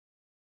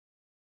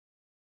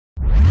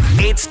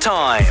It's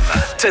time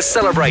to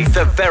celebrate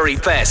the very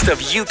best of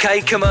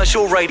UK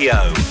commercial radio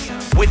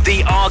with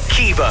the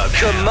Arqiva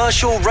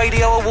Commercial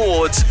Radio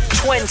Awards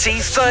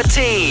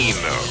 2013.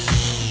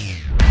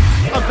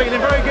 I'm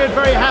feeling very good,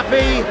 very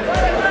happy,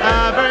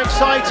 very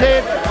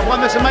excited. I won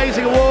this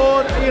amazing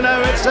award. You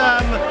know, it's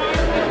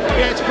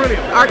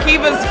brilliant.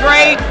 Arqiva's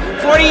great.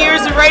 40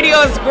 years of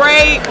radio is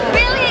great.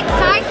 Really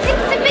excited.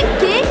 It's a big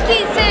gig.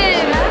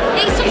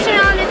 It's such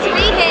an honour to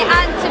be here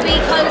and to be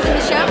closing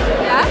the show.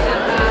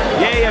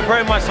 Yeah,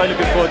 very much so.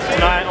 Looking forward to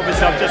tonight.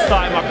 Obviously, I've just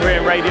started my career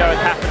in radio at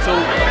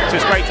Capital, so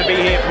it's great to be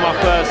here for my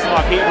first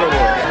Arqiva Award.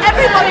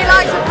 Everybody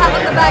likes a pat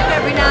on the back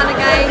every now and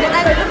again,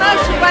 and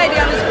commercial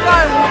radio has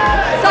grown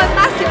so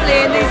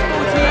massively in these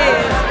 40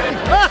 years.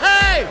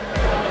 Hey!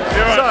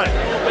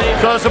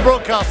 So as a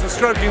broadcaster,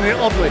 stroking it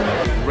oddly.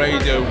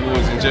 Radio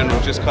awards in general,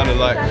 just kind of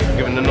like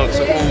giving the nod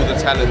to all the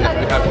talent that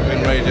we have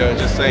within radio and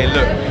just saying,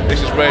 look,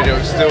 this is radio,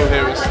 it's still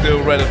here, it's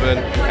still relevant,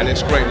 and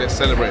it's great, let's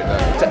celebrate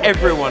that. To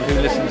everyone who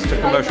listens to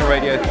commercial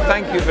radio,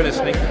 thank you for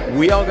listening.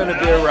 We are going to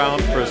be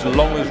around for as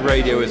long as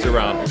radio is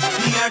around.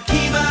 The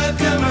Arqiva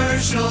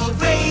Commercial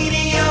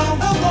Radio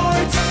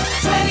Awards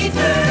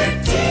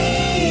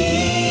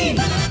 2013.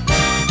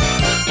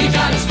 You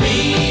gotta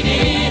speed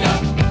it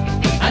up,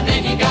 and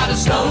then you gotta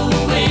slow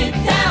it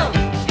down.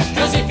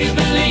 Cause if you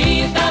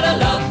believe that a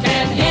love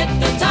can hit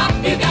the top,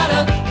 you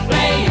gotta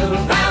play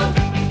around.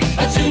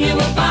 But soon you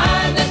will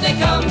find that there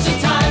comes a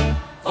time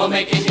for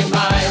making your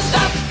mind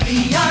up.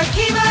 The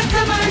Arqiva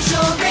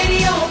Commercial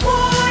Radio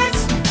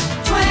Awards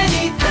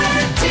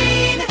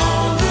 2013.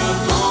 All the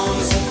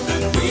homes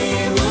that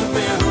we were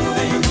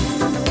building,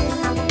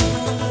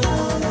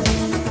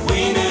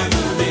 we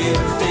never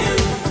lived in.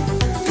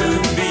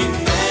 Could be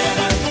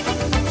better,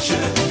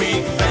 should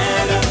be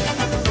better.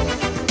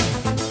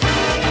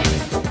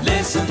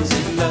 Lessons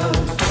in love.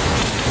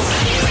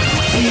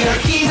 The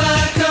Arqiva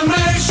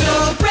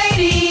Commercial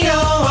Radio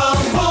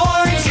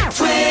Awards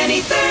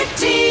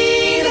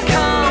 2013.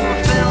 Come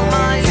fill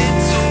my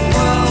little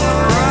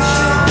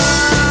world.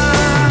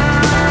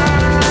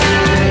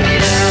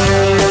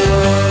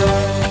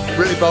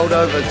 Really bowled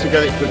over to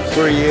get it for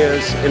 3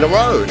 years in a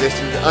row. This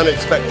is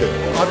unexpected.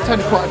 I've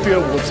attended quite a few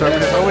awards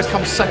ceremonies. I always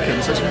come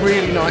second, so it's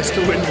really nice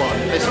to win one.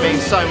 This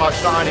means so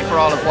much not only for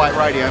Isle of Wight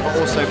Radio, but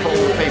also for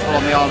all the people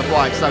on the Isle of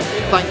Wight. So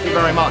thank you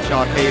very much,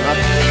 Arqiva.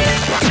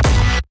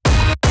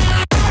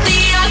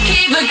 The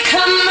Arqiva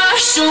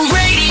Commercial Radio.